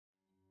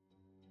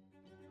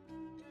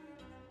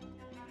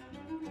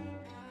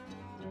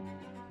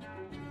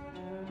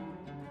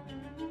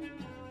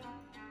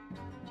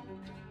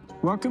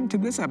Welcome to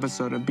this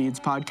episode of Beads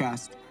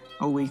Podcast,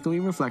 a weekly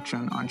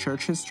reflection on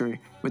church history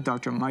with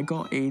Dr.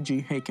 Michael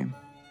A.G. Haykin.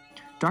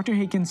 Dr.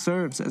 Haykin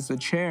serves as the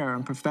chair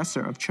and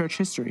professor of church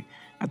history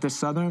at the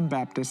Southern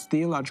Baptist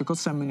Theological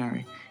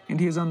Seminary, and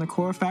he is on the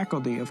core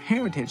faculty of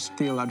Heritage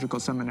Theological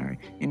Seminary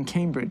in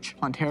Cambridge,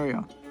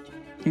 Ontario.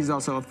 He's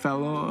also a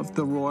fellow of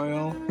the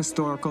Royal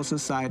Historical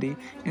Society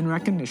in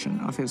recognition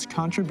of his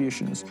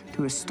contributions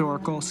to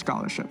historical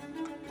scholarship.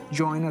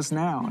 Join us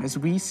now as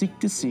we seek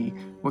to see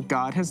what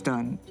God has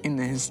done in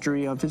the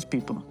history of his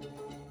people.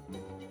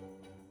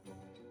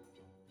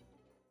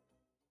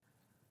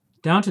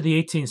 Down to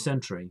the 18th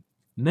century,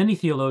 many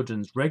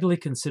theologians regularly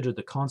considered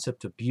the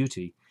concept of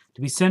beauty to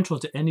be central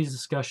to any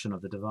discussion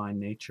of the divine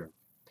nature,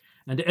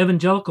 and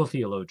evangelical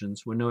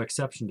theologians were no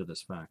exception to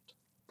this fact.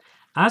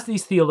 As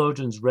these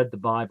theologians read the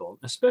Bible,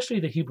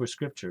 especially the Hebrew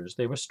Scriptures,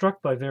 they were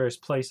struck by various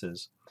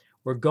places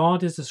where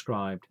God is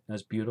described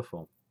as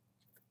beautiful.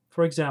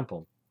 For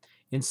example,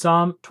 in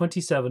Psalm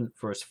 27,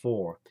 verse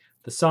 4,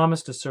 the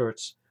psalmist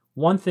asserts,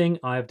 "One thing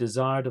I have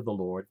desired of the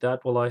Lord,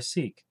 that will I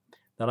seek,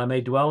 that I may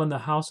dwell in the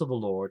house of the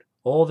Lord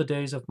all the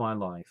days of my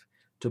life,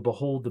 to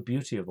behold the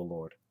beauty of the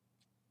Lord."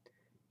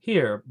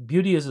 Here,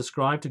 beauty is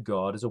ascribed to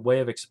God as a way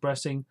of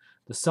expressing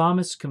the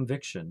psalmist's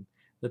conviction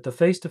that the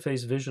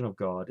face-to-face vision of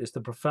God is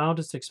the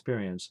profoundest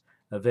experience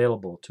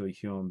available to a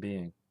human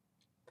being.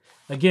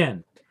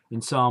 Again,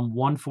 in Psalm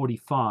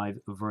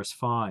 145, verse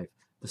 5,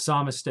 the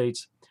psalmist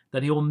states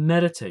that he will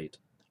meditate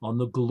on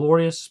the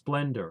glorious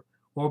splendor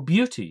or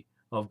beauty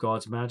of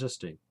God's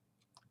majesty.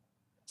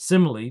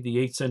 Similarly, the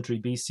 8th century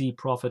BC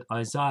prophet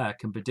Isaiah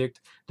can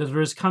predict that there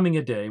is coming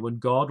a day when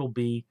God will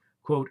be,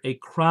 quote, "a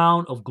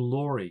crown of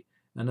glory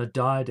and a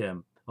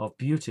diadem of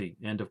beauty,"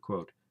 end of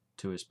quote,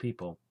 to his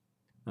people.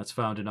 That's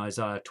found in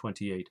Isaiah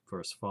 28,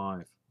 verse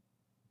 5.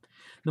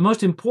 The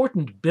most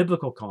important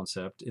biblical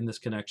concept in this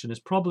connection is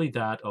probably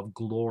that of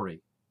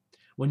glory.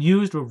 When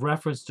used with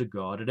reference to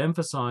God, it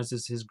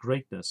emphasizes his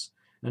greatness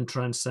and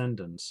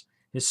transcendence,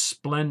 his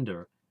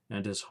splendor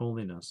and his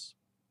holiness.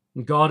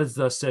 God is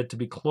thus said to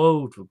be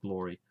clothed with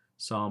glory,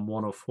 Psalm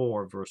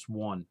 104, verse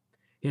 1.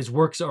 His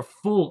works are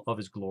full of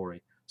his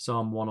glory,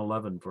 Psalm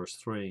 111, verse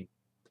 3.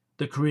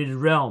 The created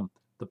realm,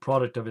 the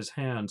product of his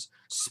hands,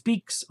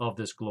 speaks of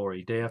this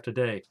glory day after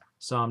day,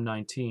 Psalm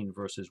 19,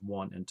 verses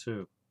 1 and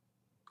 2.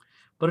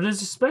 But it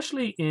is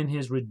especially in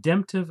his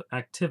redemptive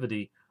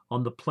activity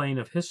on the plane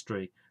of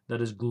history that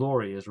his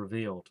glory is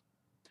revealed.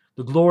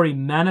 The glory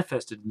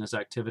manifested in this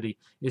activity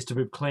is to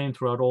be proclaimed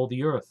throughout all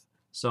the earth,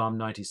 Psalm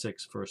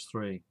 96, verse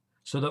 3,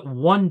 so that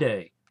one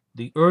day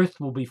the earth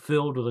will be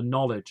filled with the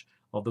knowledge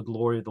of the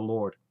glory of the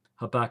Lord,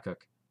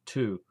 Habakkuk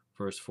 2,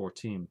 verse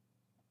 14.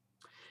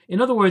 In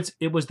other words,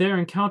 it was their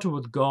encounter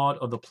with God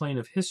on the plane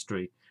of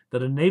history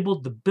that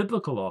enabled the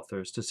biblical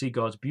authors to see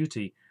God's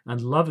beauty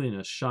and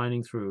loveliness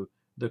shining through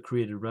the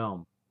created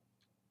realm.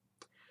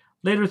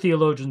 Later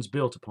theologians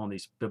built upon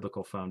these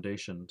biblical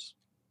foundations.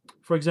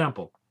 For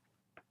example,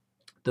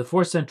 the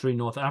 4th century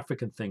North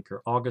African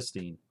thinker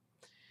Augustine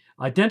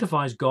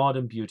identifies God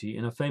and beauty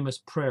in a famous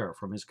prayer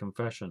from his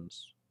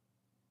Confessions.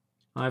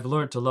 "I have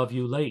learnt to love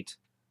you late,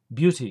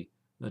 beauty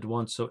at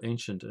once so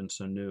ancient and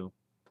so new.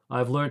 I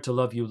have learnt to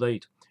love you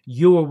late.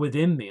 You were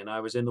within me, and I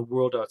was in the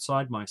world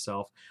outside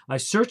myself. I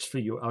searched for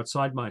you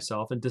outside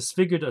myself, and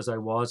disfigured as I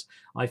was,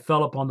 I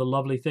fell upon the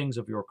lovely things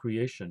of your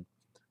creation.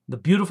 The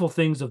beautiful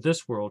things of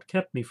this world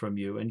kept me from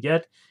you, and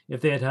yet,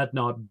 if they had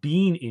not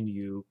been in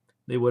you,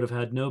 they would have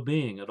had no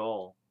being at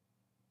all."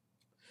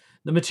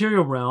 The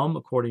material realm,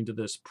 according to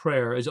this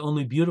prayer, is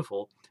only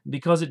beautiful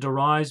because it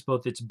derives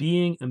both its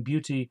being and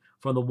beauty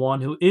from the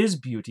one who is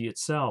beauty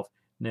itself,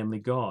 namely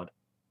God.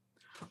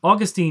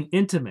 Augustine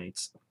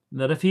intimates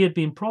that if he had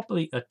been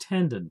properly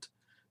attendant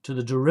to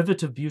the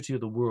derivative beauty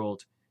of the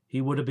world, he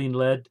would have been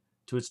led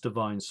to its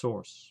divine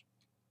source.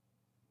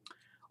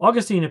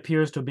 Augustine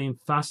appears to have been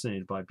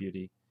fascinated by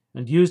beauty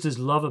and used his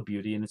love of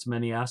beauty in its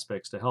many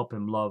aspects to help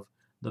him love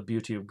the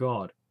beauty of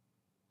God.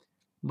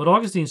 But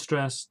Augustine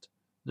stressed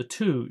the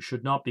two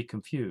should not be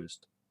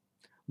confused.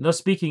 And thus,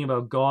 speaking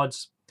about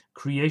God's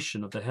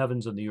creation of the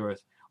heavens and the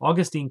earth,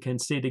 Augustine can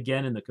state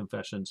again in the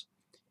Confessions,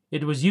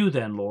 "It was you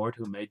then, Lord,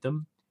 who made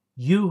them,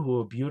 you who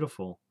are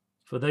beautiful,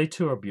 for they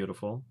too are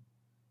beautiful,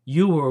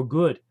 you who are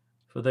good,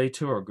 for they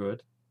too are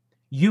good,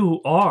 you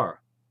who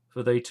are,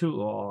 for they too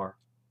are.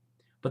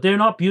 But they are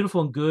not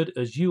beautiful and good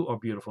as you are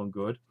beautiful and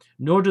good,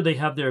 nor do they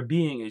have their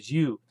being as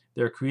you,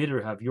 their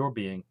Creator, have your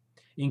being.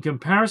 In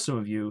comparison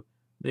with you,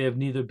 they have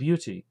neither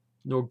beauty,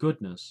 nor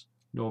goodness,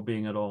 nor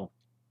being at all."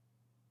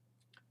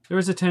 There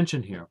is a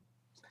tension here.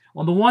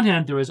 On the one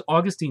hand, there is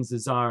Augustine's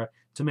desire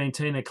to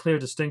maintain a clear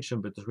distinction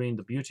between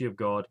the beauty of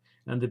God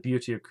and the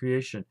beauty of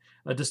creation,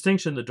 a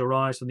distinction that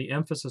derives from the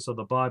emphasis of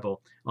the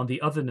Bible on the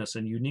otherness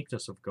and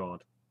uniqueness of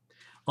God.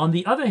 On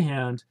the other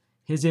hand,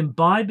 his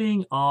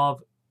imbibing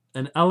of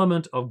an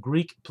element of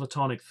Greek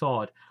Platonic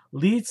thought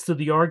leads to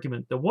the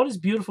argument that what is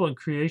beautiful in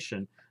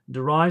creation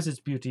derives its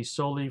beauty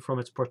solely from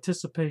its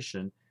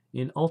participation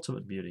in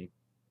ultimate beauty.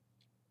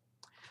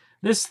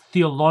 This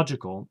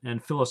theological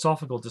and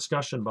philosophical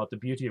discussion about the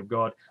beauty of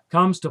God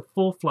comes to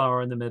full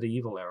flower in the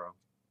medieval era.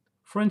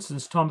 For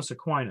instance, Thomas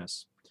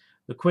Aquinas,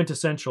 the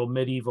quintessential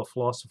medieval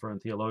philosopher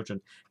and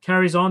theologian,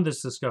 carries on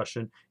this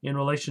discussion in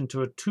relation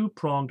to a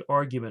two-pronged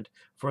argument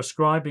for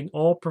ascribing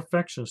all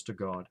perfections to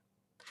God.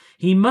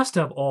 He must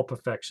have all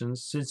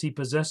perfections since he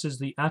possesses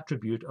the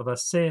attribute of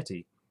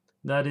aseity,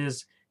 that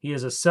is, he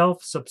is a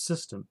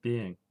self-subsistent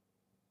being.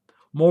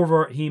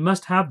 Moreover, he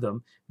must have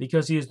them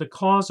because he is the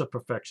cause of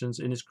perfections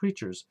in his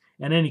creatures,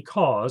 and any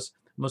cause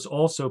must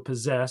also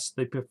possess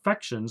the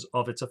perfections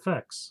of its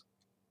effects.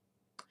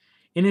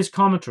 In his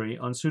commentary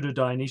on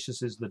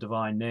Pseudo-Dionysius' The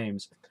Divine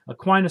Names,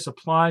 Aquinas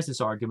applies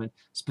this argument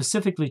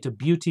specifically to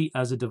beauty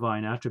as a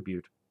divine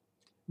attribute.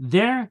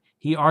 There,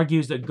 he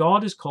argues that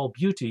God is called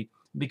beauty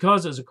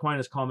because, as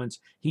Aquinas comments,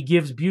 he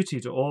gives beauty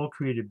to all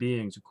created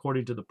beings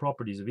according to the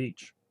properties of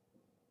each.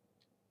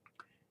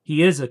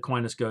 He is,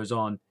 Aquinas goes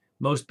on,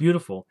 most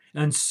beautiful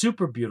and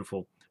super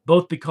beautiful,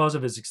 both because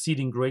of his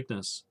exceeding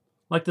greatness,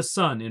 like the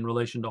sun in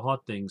relation to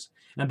hot things,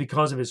 and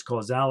because of his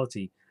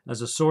causality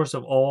as a source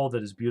of all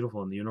that is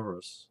beautiful in the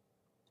universe.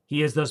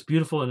 He is thus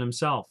beautiful in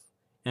himself,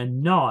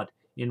 and not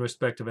in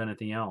respect of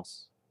anything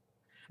else.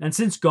 And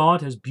since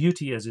God has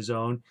beauty as his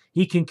own,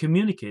 he can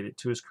communicate it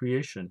to his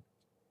creation.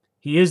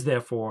 He is,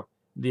 therefore,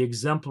 the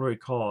exemplary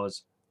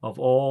cause of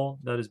all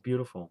that is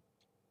beautiful.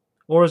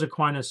 Or, as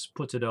Aquinas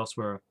puts it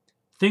elsewhere,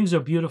 things are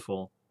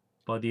beautiful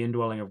by the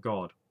indwelling of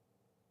God.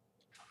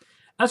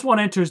 As one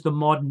enters the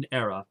modern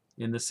era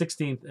in the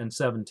 16th and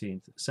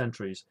 17th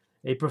centuries,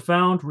 a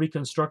profound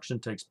reconstruction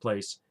takes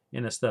place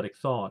in aesthetic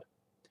thought.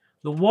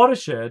 The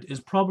watershed is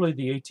probably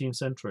the 18th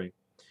century,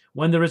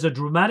 when there is a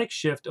dramatic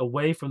shift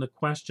away from the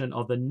question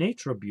of the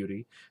nature of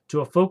beauty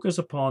to a focus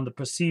upon the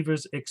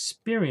perceiver's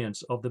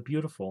experience of the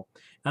beautiful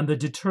and the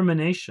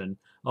determination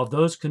of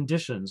those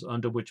conditions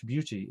under which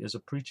beauty is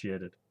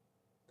appreciated.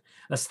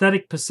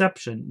 Aesthetic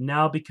perception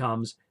now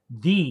becomes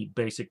the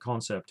basic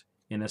concept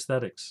in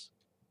aesthetics.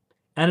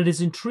 And it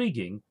is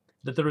intriguing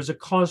that there is a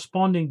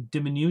corresponding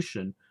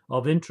diminution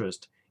of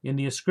interest in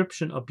the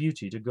ascription of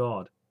beauty to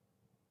God.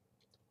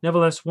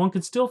 Nevertheless, one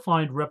can still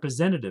find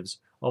representatives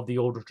of the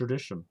older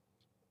tradition.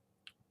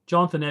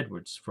 Jonathan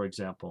Edwards, for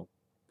example,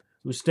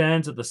 who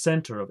stands at the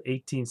center of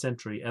 18th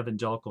century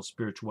evangelical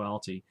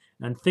spirituality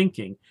and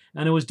thinking,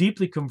 and who was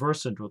deeply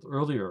conversant with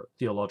earlier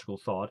theological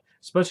thought,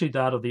 especially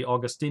that of the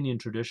Augustinian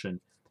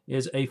tradition,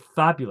 is a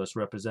fabulous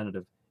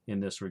representative in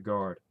this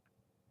regard.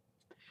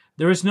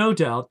 There is no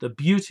doubt that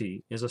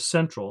beauty is a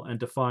central and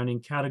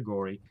defining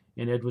category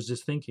in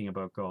Edwards' thinking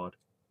about God.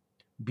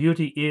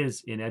 Beauty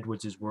is, in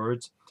Edwards'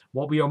 words,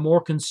 what we are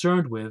more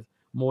concerned with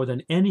more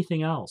than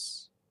anything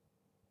else.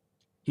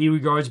 He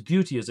regards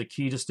beauty as a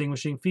key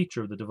distinguishing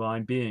feature of the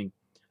divine being.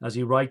 As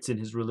he writes in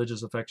his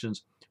Religious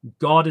Affections,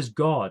 God is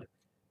God,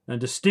 and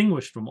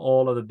distinguished from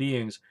all other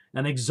beings,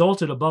 and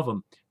exalted above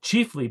him,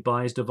 chiefly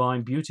by his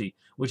divine beauty,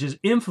 which is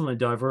infinitely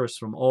diverse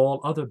from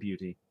all other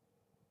beauty.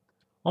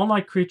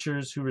 Unlike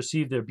creatures who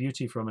receive their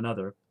beauty from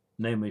another,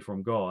 namely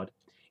from God,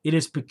 it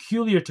is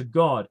peculiar to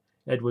God,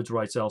 Edwards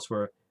writes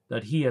elsewhere,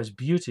 that he has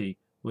beauty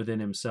within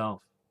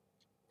himself.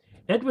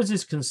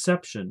 Edwards'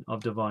 conception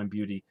of divine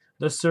beauty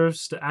thus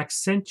serves to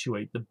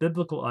accentuate the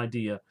biblical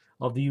idea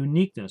of the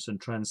uniqueness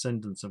and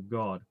transcendence of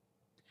God.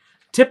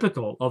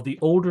 Typical of the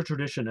older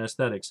tradition in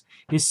aesthetics,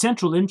 his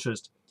central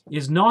interest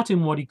is not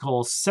in what he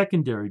calls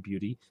secondary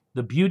beauty,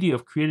 the beauty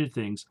of created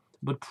things,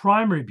 but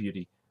primary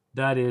beauty,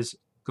 that is,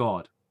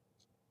 God.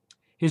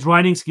 His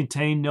writings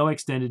contain no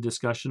extended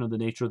discussion of the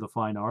nature of the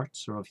fine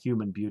arts or of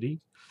human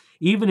beauty.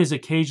 Even his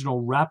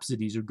occasional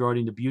rhapsodies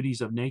regarding the beauties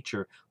of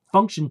nature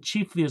function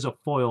chiefly as a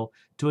foil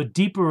to a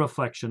deeper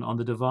reflection on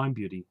the divine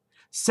beauty.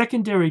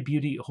 Secondary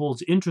beauty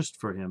holds interest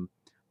for him,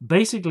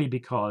 basically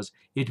because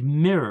it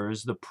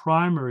mirrors the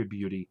primary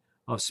beauty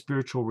of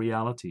spiritual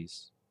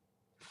realities.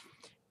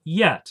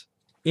 Yet,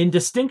 in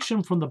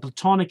distinction from the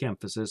Platonic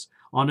emphasis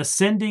on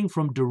ascending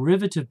from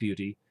derivative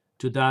beauty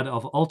to that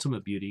of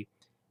ultimate beauty,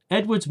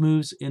 Edwards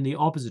moves in the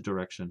opposite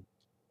direction.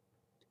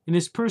 In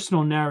his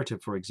personal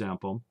narrative, for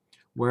example,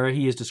 where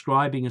he is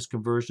describing his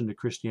conversion to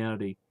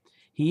Christianity,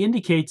 he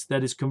indicates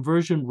that his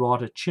conversion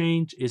wrought a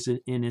change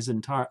in his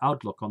entire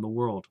outlook on the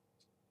world.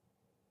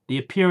 The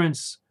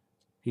appearance,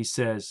 he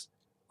says,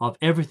 of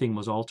everything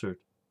was altered.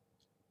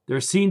 There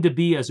seemed to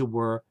be, as it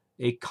were,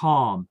 a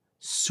calm,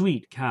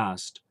 sweet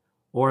cast,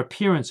 or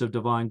appearance of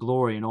divine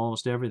glory in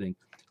almost everything.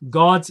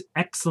 God's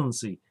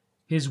excellency,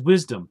 his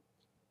wisdom,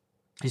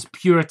 his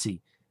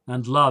purity,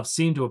 and love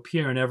seemed to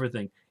appear in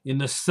everything, in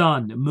the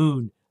sun,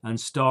 moon, and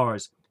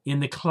stars, in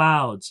the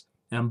clouds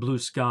and blue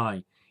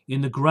sky,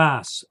 in the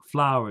grass,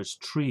 flowers,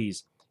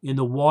 trees, in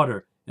the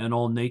water, and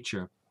all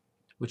nature,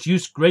 which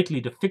used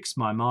greatly to fix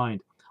my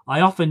mind. I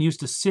often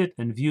used to sit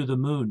and view the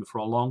moon for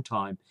a long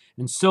time,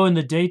 and so in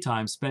the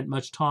daytime spent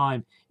much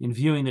time in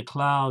viewing the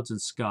clouds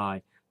and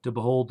sky, to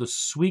behold the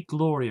sweet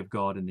glory of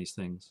God in these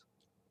things.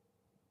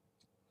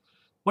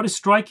 What is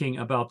striking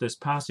about this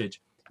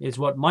passage is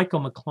what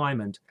Michael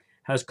McClymont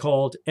has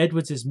called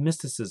Edwards'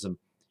 mysticism,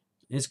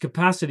 his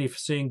capacity for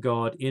seeing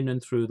God in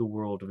and through the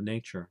world of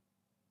nature.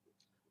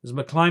 As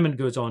MacClyman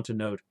goes on to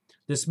note,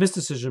 this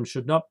mysticism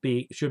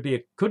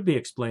could be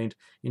explained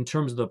in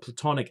terms of the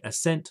Platonic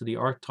assent to the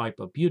archetype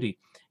of beauty.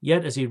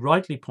 Yet, as he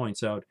rightly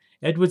points out,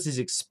 Edwards'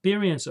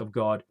 experience of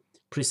God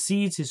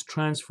precedes his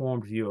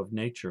transformed view of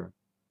nature.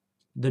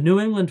 The New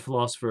England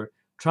philosopher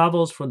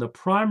travels from the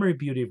primary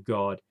beauty of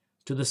God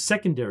to the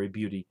secondary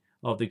beauty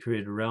of the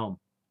created realm.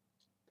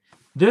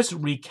 This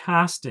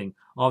recasting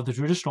of the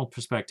traditional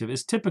perspective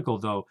is typical,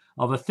 though,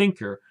 of a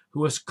thinker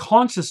who is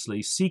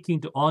consciously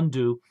seeking to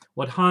undo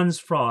what Hans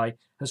Frey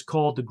has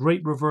called the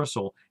great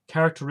reversal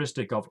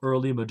characteristic of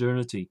early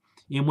modernity,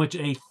 in which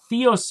a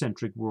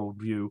theocentric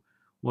worldview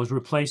was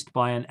replaced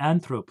by an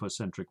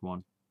anthropocentric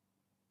one.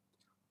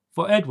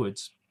 For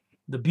Edwards,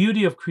 the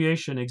beauty of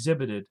creation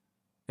exhibited,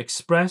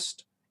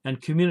 expressed, and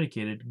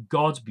communicated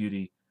God's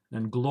beauty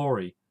and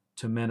glory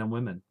to men and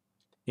women.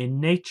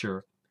 In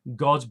nature,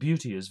 God's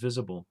beauty is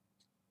visible.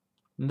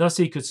 And thus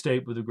he could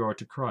state with regard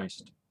to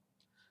Christ,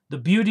 the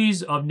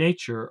beauties of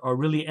nature are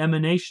really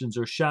emanations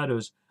or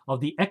shadows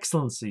of the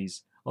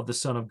excellencies of the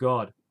Son of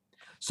God.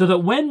 So that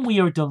when we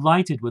are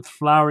delighted with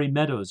flowery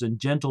meadows and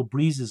gentle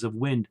breezes of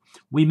wind,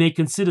 we may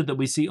consider that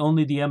we see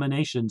only the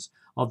emanations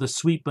of the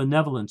sweet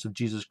benevolence of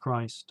Jesus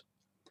Christ.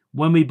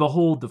 When we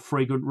behold the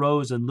fragrant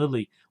rose and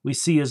lily, we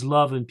see his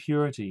love and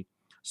purity.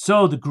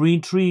 So the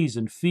green trees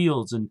and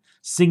fields and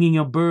singing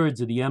of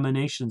birds are the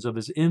emanations of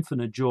his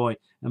infinite joy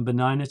and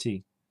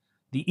benignity.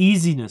 The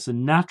easiness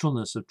and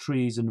naturalness of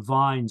trees and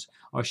vines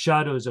are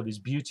shadows of his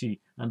beauty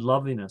and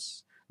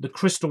loveliness. The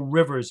crystal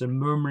rivers and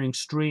murmuring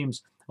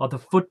streams are the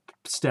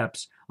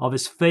footsteps of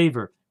his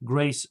favor,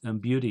 grace, and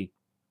beauty.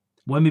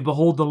 When we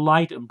behold the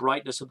light and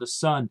brightness of the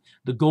sun,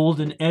 the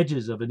golden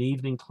edges of an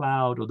evening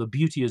cloud, or the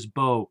beauteous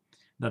bow,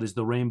 that is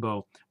the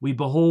rainbow, we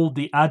behold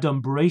the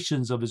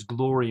adumbrations of his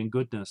glory and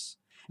goodness,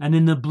 and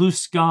in the blue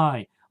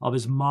sky of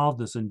his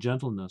mildness and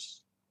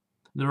gentleness.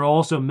 There are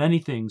also many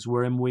things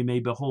wherein we may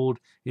behold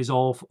his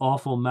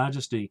awful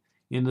majesty,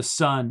 in the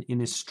sun, in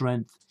his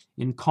strength,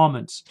 in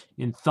comets,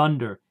 in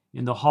thunder,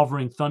 in the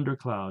hovering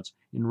thunderclouds,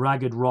 in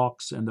ragged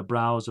rocks and the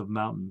brows of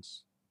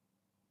mountains.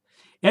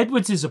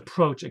 Edwards'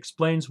 approach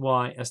explains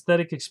why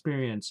aesthetic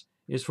experience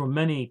is for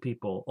many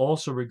people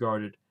also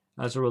regarded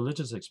as a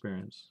religious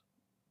experience.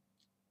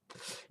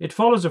 It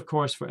follows, of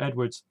course, for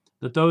Edwards,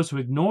 that those who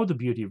ignore the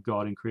beauty of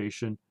God in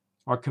creation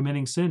are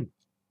committing sin.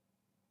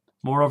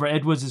 Moreover,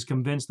 Edwards is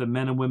convinced that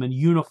men and women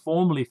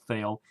uniformly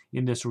fail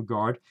in this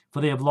regard, for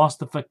they have lost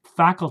the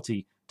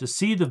faculty to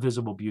see the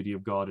visible beauty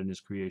of God in his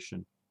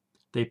creation.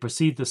 They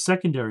perceive the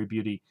secondary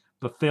beauty,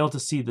 but fail to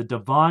see the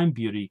divine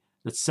beauty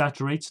that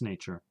saturates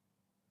nature.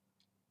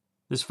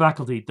 This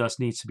faculty thus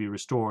needs to be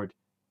restored,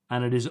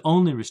 and it is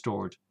only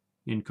restored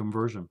in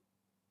conversion.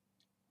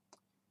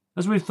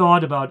 As we've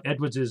thought about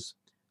Edwards'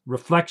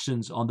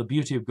 reflections on the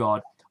beauty of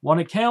God,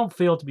 one can't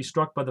fail to be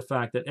struck by the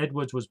fact that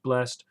Edwards was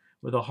blessed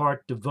with a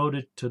heart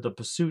devoted to the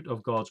pursuit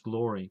of God's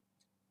glory.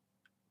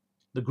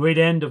 The great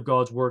end of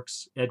God's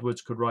works,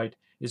 Edwards could write,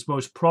 is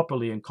most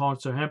properly and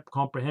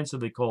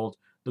comprehensively called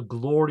the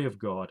glory of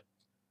God.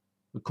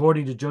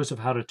 According to Joseph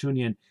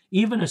Haratunian,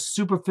 even a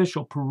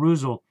superficial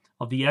perusal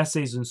of the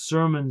essays and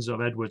sermons of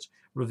Edwards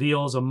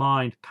reveals a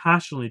mind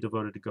passionately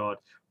devoted to God,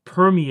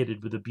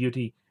 permeated with the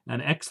beauty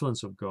and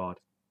excellence of God.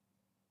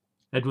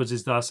 Edwards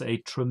is thus a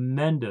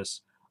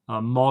tremendous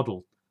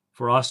model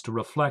for us to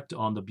reflect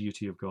on the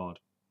beauty of God.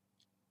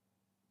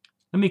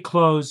 Let me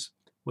close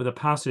with a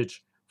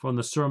passage from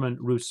the Sermon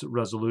Root's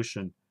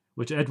Resolution,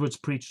 which Edwards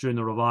preached during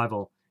the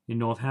revival in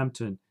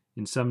Northampton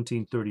in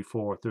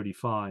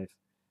 1734-35,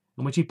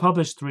 and which he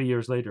published 3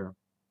 years later.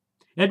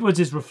 Edwards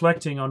is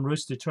reflecting on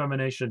Ruth's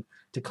determination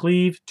to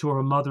cleave to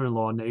her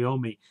mother-in-law,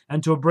 Naomi,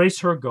 and to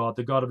embrace her God,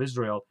 the God of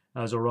Israel,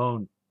 as her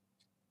own.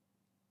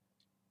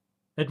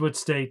 Edwards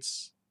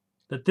states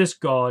that this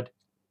God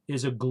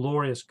is a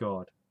glorious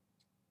God.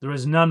 There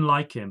is none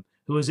like him,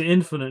 who is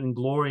infinite in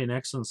glory and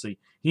excellency.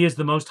 He is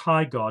the most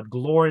high God,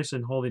 glorious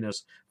in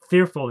holiness,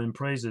 fearful in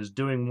praises,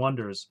 doing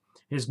wonders.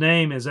 His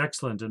name is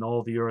excellent in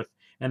all the earth,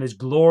 and his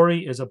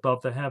glory is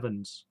above the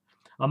heavens.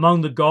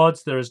 Among the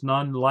gods there is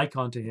none like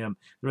unto him.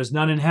 There is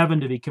none in heaven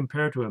to be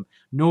compared to him,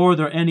 nor are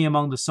there any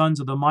among the sons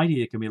of the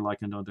mighty that can be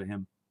likened unto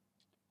him.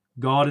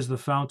 God is the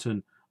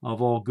fountain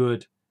of all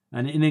good,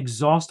 an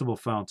inexhaustible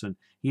fountain.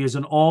 He is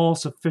an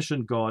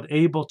all-sufficient God,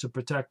 able to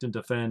protect and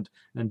defend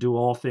and do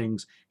all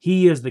things.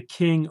 He is the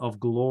King of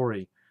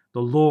glory,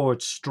 the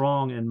Lord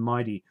strong and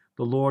mighty,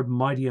 the Lord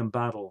mighty in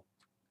battle,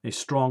 a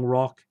strong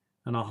rock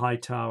and a high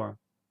tower.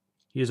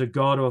 He is a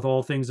God who hath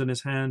all things in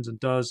his hands, and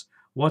does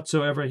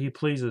whatsoever he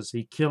pleases.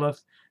 He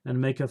killeth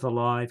and maketh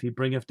alive. He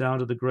bringeth down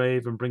to the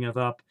grave and bringeth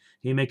up.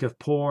 He maketh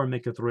poor and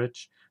maketh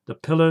rich. The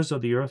pillars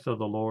of the earth are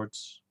the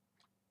Lord's.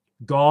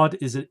 God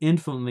is an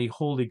infinitely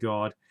holy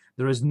God.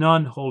 There is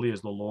none holy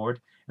as the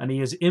Lord, and he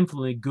is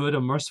infinitely good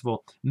and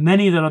merciful.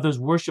 Many that others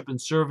worship and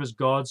serve as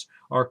gods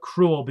are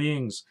cruel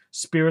beings,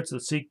 spirits that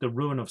seek the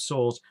ruin of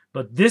souls.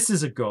 But this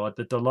is a God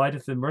that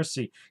delighteth in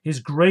mercy. His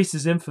grace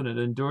is infinite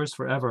and endures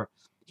forever.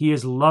 He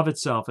is love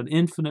itself, an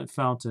infinite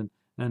fountain,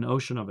 an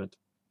ocean of it.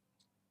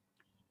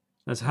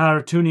 As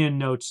Haratunian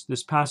notes,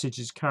 this passage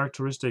is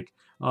characteristic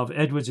of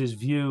Edwards'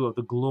 view of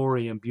the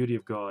glory and beauty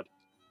of God,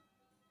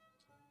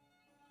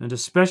 and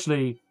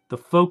especially the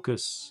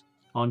focus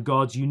on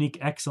God's unique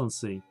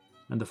excellency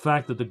and the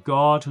fact that the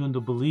God whom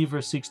the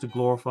believer seeks to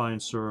glorify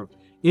and serve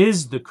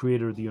is the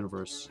creator of the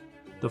universe,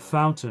 the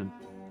fountain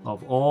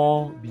of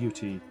all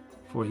beauty,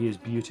 for he is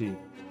beauty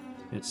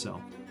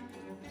itself.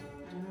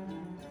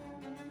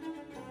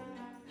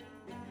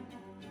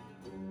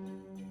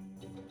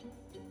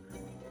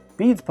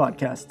 Beads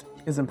Podcast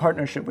is in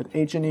partnership with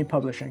H&E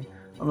Publishing,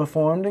 a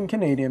Reformed and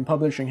Canadian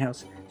publishing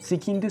house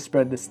seeking to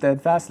spread the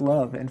steadfast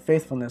love and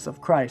faithfulness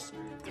of Christ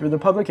through the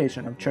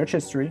publication of church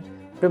history,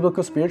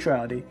 biblical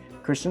spirituality,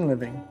 Christian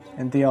living,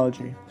 and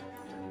theology.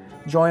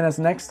 Join us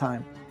next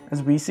time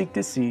as we seek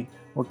to see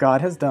what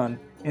God has done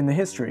in the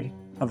history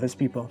of His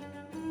people.